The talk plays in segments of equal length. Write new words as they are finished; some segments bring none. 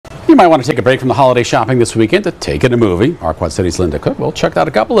You might want to take a break from the holiday shopping this weekend to take in a movie. Our Quad City's Linda Cook will check out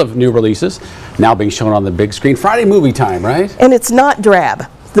a couple of new releases now being shown on the big screen. Friday movie time, right? And it's not drab.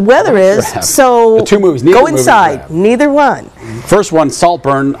 The weather is, so the two movies, go inside. Neither one. First one,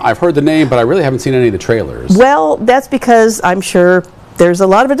 Saltburn. I've heard the name, but I really haven't seen any of the trailers. Well, that's because I'm sure there's a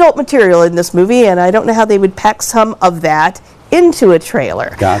lot of adult material in this movie, and I don't know how they would pack some of that into a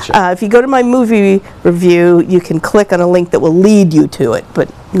trailer. Gotcha. If you go to my movie review, you can click on a link that will lead you to it,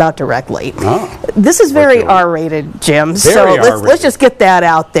 but not directly. Oh. This is very R-rated, Jim. Very so let's just get that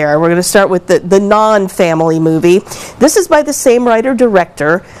out there. We're going to start with the non-family movie. This is by the same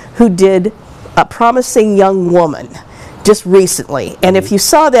writer-director who did A Promising Young Woman just recently. And if you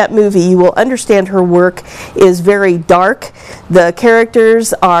saw that movie, you will understand her work is very dark. The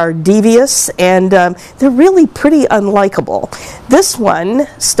characters are devious, and they're really pretty unlikable. This one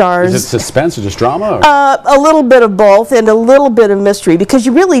stars... Is it suspense or just drama? A little bit of both, and a little bit of mystery, because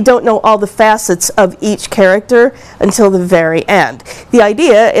you really don't know all the facets of each character until the very end. The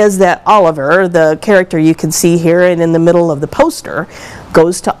idea is that Oliver, the character you can see here and in the middle of the poster,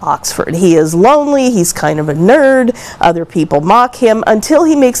 goes to Oxford. He is lonely, he's kind of a nerd, other people mock him, until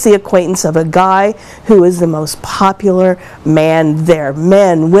he makes the acquaintance of a guy who is the most popular man there.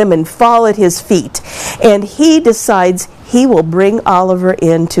 Men, women fall at his feet, and he decides he will bring Oliver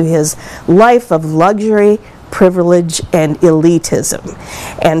into his life of luxury, privilege, and elitism.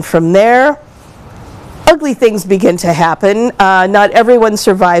 And from there, ugly things begin to happen. Not everyone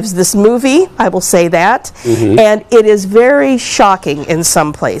survives this movie, I will say that. And it is very shocking in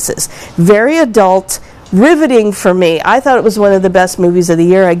some places. Very adult, riveting for me. I thought it was one of the best movies of the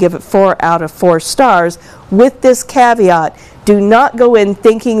year. I give it 4 out of 4 stars, with this caveat: do not go in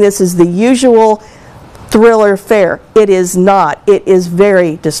thinking this is the usual thriller fare. It is not. It is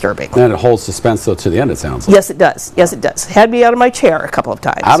very disturbing. And it holds suspense, though, to the end, it sounds like. Yes, it does. Yes, it does. Had me out of my chair a couple of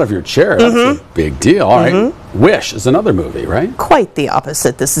times. Out of your chair? That's a big deal. All right. Wish is another movie, right? Quite the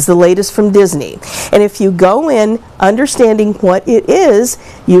opposite. This is the latest from Disney. And if you go in understanding what it is,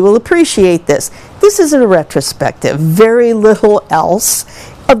 you will appreciate this. This is a retrospective. Very little else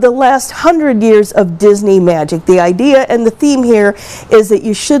of the last 100 years of Disney magic. The idea and the theme here is that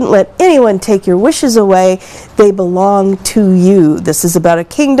you shouldn't let anyone take your wishes away. They belong to you. This is about a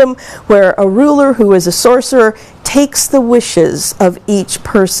kingdom where a ruler who is a sorcerer takes the wishes of each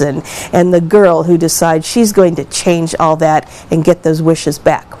person, and the girl who decides she's going to change all that and get those wishes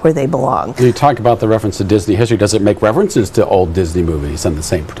back where they belong. You talk about the reference to Disney history. Does it make references to old Disney movies and the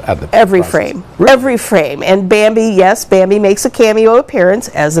same every frame? Really? Every frame. And Bambi, yes, Bambi makes a cameo appearance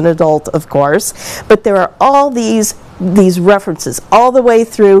as an adult, of course, but there are all these references all the way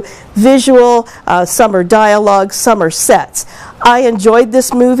through: visual, some are dialogue, some are sets. I enjoyed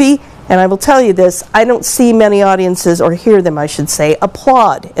this movie. And I will tell you this, I don't see many audiences, or hear them, I should say,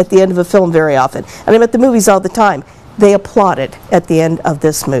 applaud at the end of a film very often. And I'm at the movies all the time. They applauded at the end of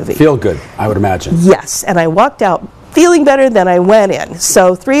this movie. Feel good, I would imagine. Yes, and I walked out feeling better than I went in.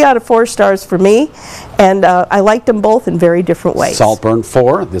 So 3 out of 4 stars for me, and I liked them both in very different ways. Saltburn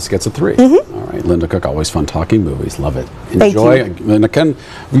 4, this gets a 3. All right, Linda Cook, always fun talking movies. Love it. Enjoy. Thank you.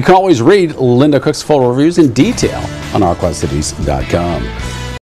 You can always read Linda Cook's full reviews in detail on ourquadcities.com.